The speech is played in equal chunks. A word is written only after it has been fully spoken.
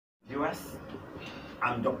viewers,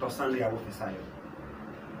 I'm Dr. Sunday Awofisayo.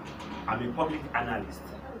 I'm a public analyst.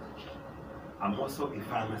 I'm also a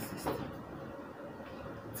pharmacist.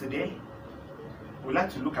 Today, we'd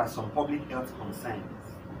like to look at some public health concerns.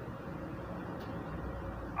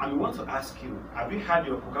 And we want to ask you, have you had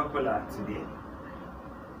your Coca-Cola today?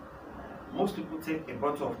 Most people take a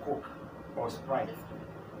bottle of Coke or Sprite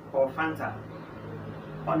or Fanta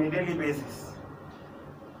on a daily basis.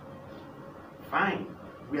 Fine,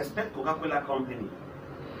 we expect Coca-Cola company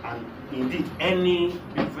and indeed any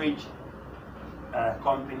beverage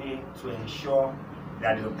company to ensure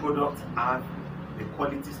that the products have the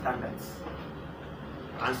quality standards.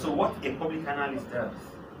 And so what a public analyst does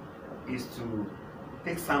is to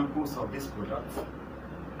take samples of these products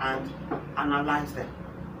and analyze them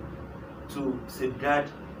to safeguard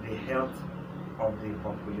the health of the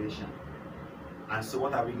population. And so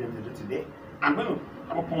what are we going to do today? I'm going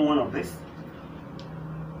to open one of these.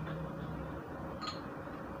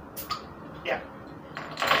 Yeah.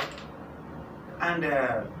 And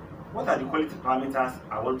what are the quality parameters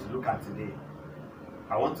I want to look at today?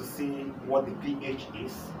 I want to see what the pH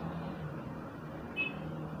is.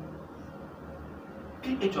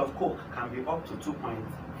 pH of Coke can be up to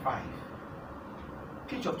 2.5.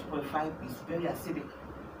 pH of 2.5 is very acidic.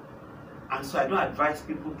 And so I don't advise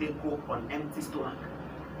people take Coke on empty stomach.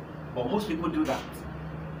 But most people do that.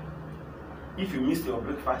 If you miss your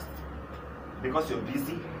breakfast because you're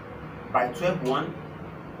busy, by 12:1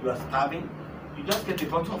 you are starving, you just get a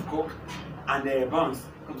bottle of Coke and the buns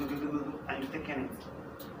and you've taken it.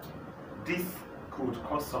 This could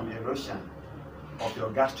cause some erosion of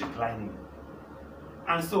your gastric lining.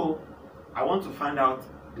 And so I want to find out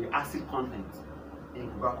the acid content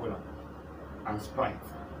in Coca-Cola and Sprite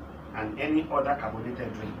and any other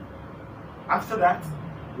carbonated drink. After that,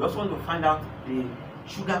 we also want to find out the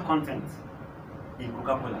sugar content in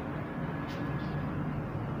Coca-Cola.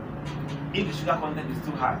 If the sugar content is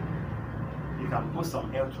too high, it can pose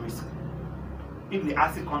some health risk. If the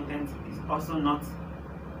acid content is also not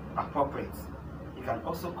appropriate, it can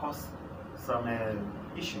also cause some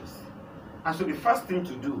issues. And so the first thing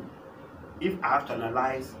to do, if I have to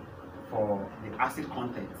analyze for the acid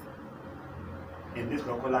content in this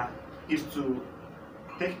Coca-Cola, is to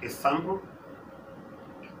take a sample.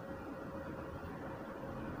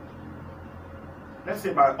 Let's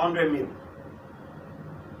say about 100 ml.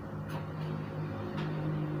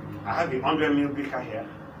 I have a 100 ml beaker here.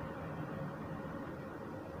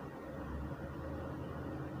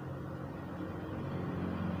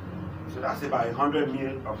 So that's about 100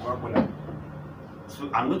 ml of Coca-Cola. So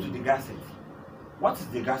I'm going to degass it. What is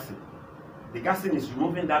degassing? Degassing is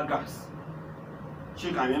removing that gas. So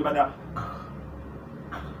you can remember that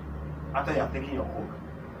after you have taken your Coke.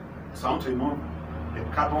 So I want to remove the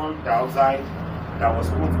carbon dioxide that was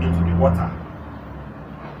put into the water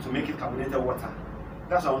to make it carbonated water.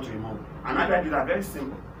 That's what I want to remove. And how do I do that? Very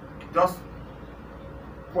simple. Just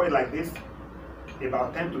pour it like this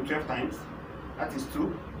about 10 to 12 times. That is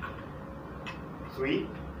 2, 3,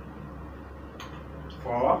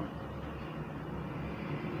 4,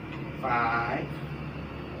 5,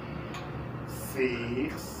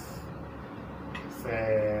 6,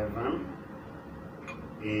 7,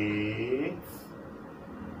 8,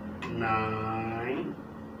 9,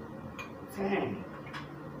 10,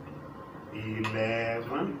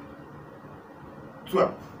 11,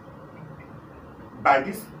 12. By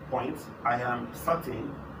this point, I am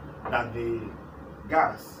certain that the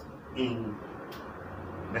gas in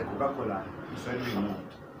the Coca-Cola is already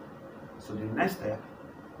removed. So the next step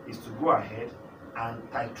is to go ahead and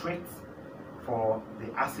titrate for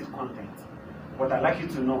the acid content. But I'd like you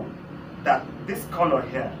to know that this color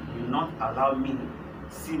here will not allow me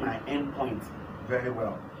to see my endpoint very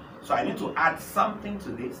well. So I need to add something to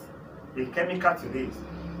this, a chemical to this,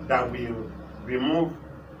 that will remove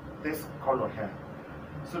this color here.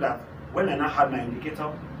 So that when I now have my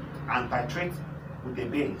indicator and titrate with the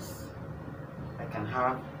base, I can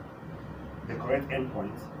have the correct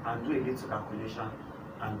endpoint and do a little calculation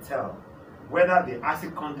and tell whether the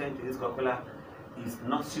acid content in this Coca-Cola is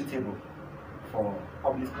not suitable for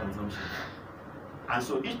public consumption. And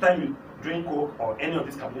so each time you drink Coke or any of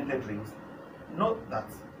these carbonated drinks, note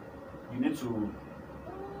that you need to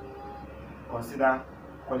consider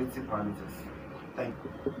quality parameters. Thank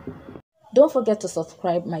you. Don't forget to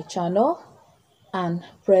subscribe my channel and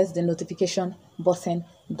press the notification button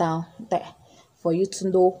down there for you to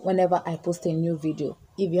know whenever I post a new video.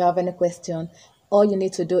 If you have any question, all you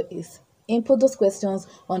need to do is input those questions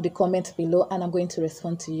on the comment below and I'm going to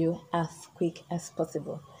respond to you as quick as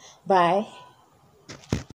possible. Bye.